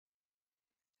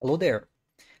Hello there.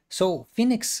 So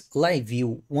Phoenix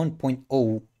LiveView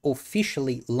 1.0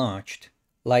 officially launched.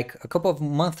 Like a couple of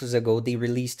months ago, they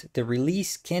released the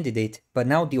release candidate, but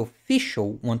now the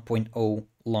official 1.0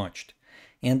 launched.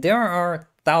 And there are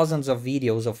thousands of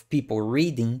videos of people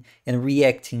reading and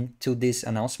reacting to this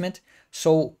announcement.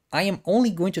 So I am only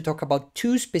going to talk about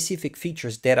two specific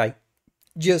features that I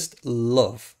just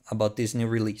love about this new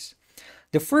release.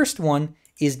 The first one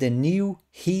is the new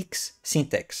Higgs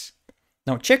syntax.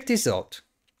 Now check this out.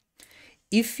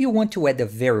 If you want to add a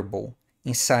variable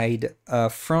inside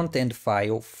a front-end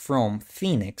file from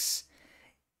Phoenix,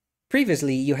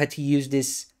 previously you had to use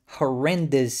this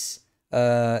horrendous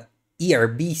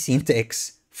ERB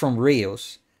syntax from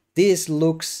Rails. This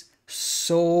looks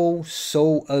so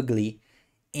ugly.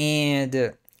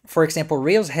 And for example,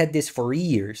 Rails had this for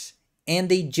years and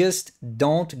they just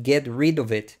don't get rid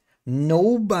of it.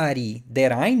 Nobody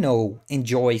that I know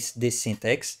enjoys this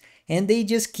syntax and they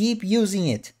just keep using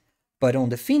it. But on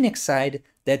the Phoenix side,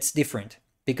 that's different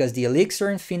because the Elixir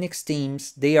and Phoenix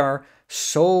teams, they are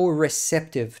so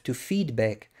receptive to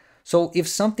feedback. So if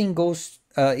someone goes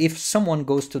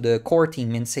to the core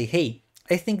team and say, hey,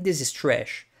 I think this is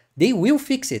trash, they will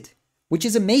fix it, which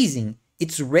is amazing.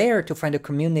 It's rare to find a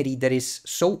community that is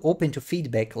so open to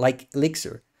feedback like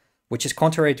Elixir, which is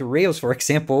contrary to Rails, for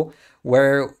example,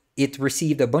 where it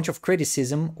received a bunch of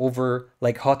criticism over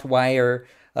like Hotwire,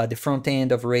 the front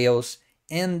end of Rails,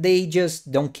 and they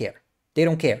just don't care. They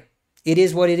don't care. It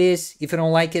is what it is. If you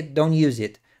don't like it, don't use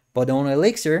it. But on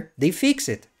Elixir, they fix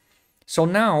it. So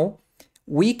now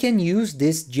we can use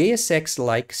this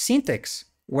JSX-like syntax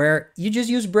where you just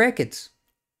use brackets.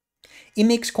 It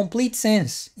makes complete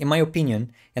sense, in my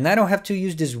opinion, and I don't have to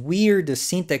use this weird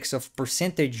syntax of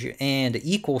percentage and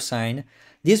equal sign.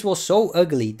 This was so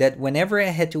ugly that whenever I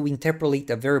had to interpolate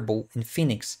a variable in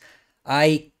Phoenix,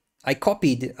 I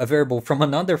copied a variable from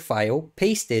another file,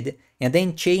 pasted, and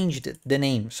then changed the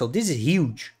name. So this is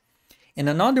huge. And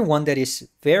another one that is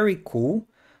very cool,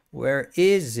 where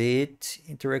is it?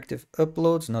 Interactive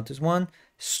uploads, not this one.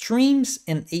 Streams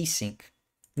and async.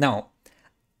 Now,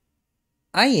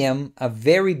 I am a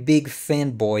very big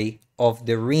fanboy of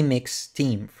the Remix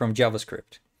team from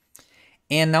JavaScript.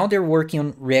 And now they're working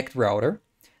on React Router.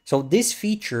 So this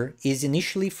feature is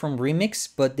initially from Remix,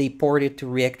 but they ported to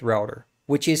React Router,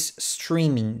 which is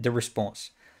streaming the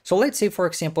response. So let's say, for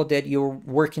example, that you're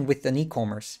working with an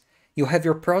e-commerce. You have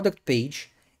your product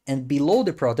page, and below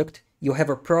the product, you have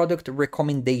a product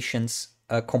recommendations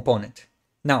component.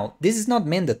 Now, this is not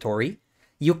mandatory.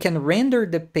 You can render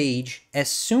the page as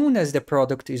soon as the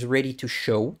product is ready to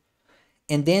show,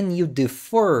 and then you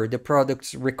defer the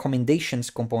product's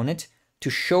recommendations component to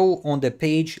show on the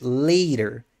page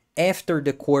later after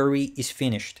the query is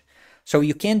finished. So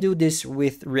you can do this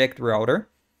with React Router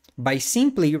by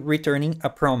simply returning a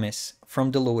promise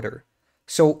from the loader.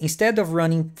 So instead of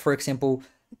running, for example,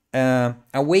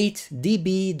 await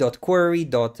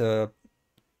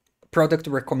db.query.product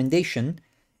recommendation,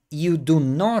 you do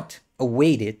not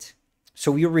await it.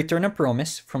 So you return a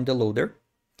promise from the loader,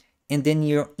 and then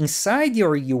inside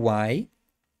your UI,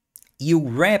 you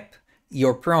wrap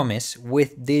your promise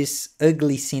with this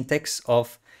ugly syntax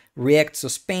of React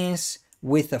suspense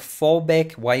with a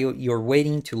fallback while you're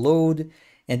waiting to load,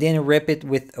 and then wrap it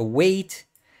with await.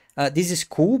 This is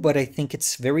cool, but I think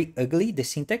it's very ugly, the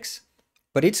syntax.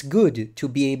 But it's good to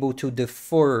be able to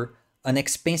defer an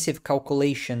expensive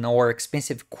calculation or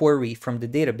expensive query from the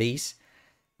database,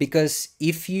 because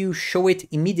if you show it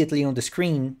immediately on the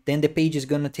screen, then the page is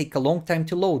going to take a long time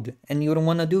to load, and you don't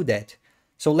want to do that.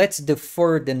 So let's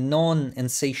defer the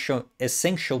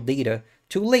non-essential data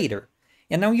to later.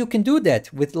 And now you can do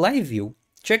that with LiveView.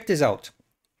 Check this out.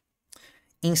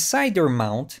 Inside your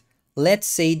mount, let's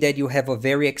say that you have a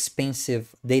very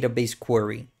expensive database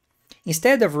query.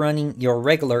 Instead of running your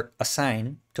regular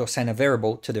assign to assign a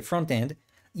variable to the front end,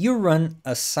 you run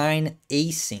assign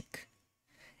async.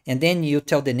 And then you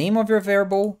tell the name of your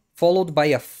variable followed by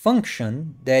a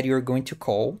function that you're going to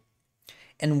call.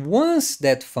 And once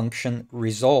that function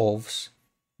resolves,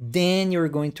 then you're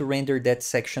going to render that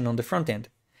section on the front end.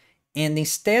 And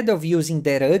instead of using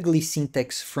that ugly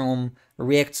syntax from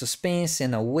React suspense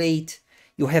and await,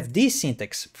 you have this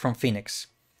syntax from Phoenix.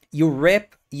 You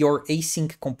wrap your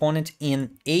async component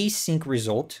in async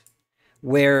result,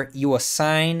 where you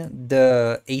assign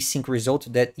the async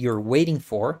result that you're waiting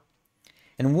for.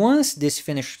 And once this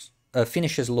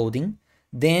finishes loading,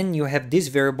 then you have this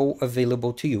variable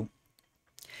available to you.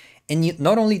 And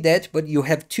not only that, but you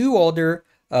have two other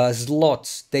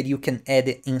slots that you can add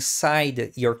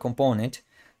inside your component.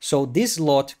 So this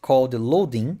slot called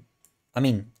loading,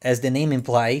 as the name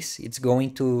implies, it's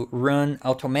going to run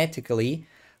automatically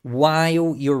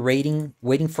while you're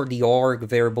waiting for the org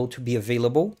variable to be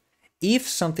available. If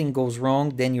something goes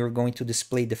wrong, then you're going to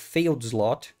display the failed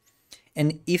slot.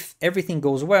 And if everything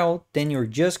goes well, then you're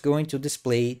just going to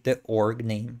display the org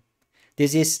name.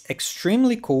 This is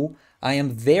extremely cool. I am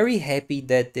very happy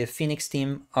that the Phoenix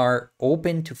team are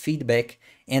open to feedback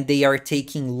and they are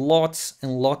taking lots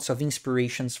and lots of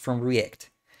inspirations from React.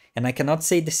 And I cannot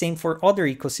say the same for other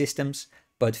ecosystems,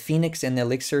 but Phoenix and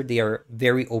Elixir, they are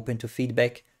very open to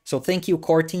feedback. So thank you,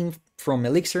 core team from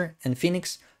Elixir and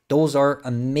Phoenix. Those are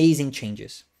amazing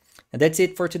changes. And that's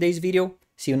it for today's video.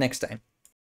 See you next time.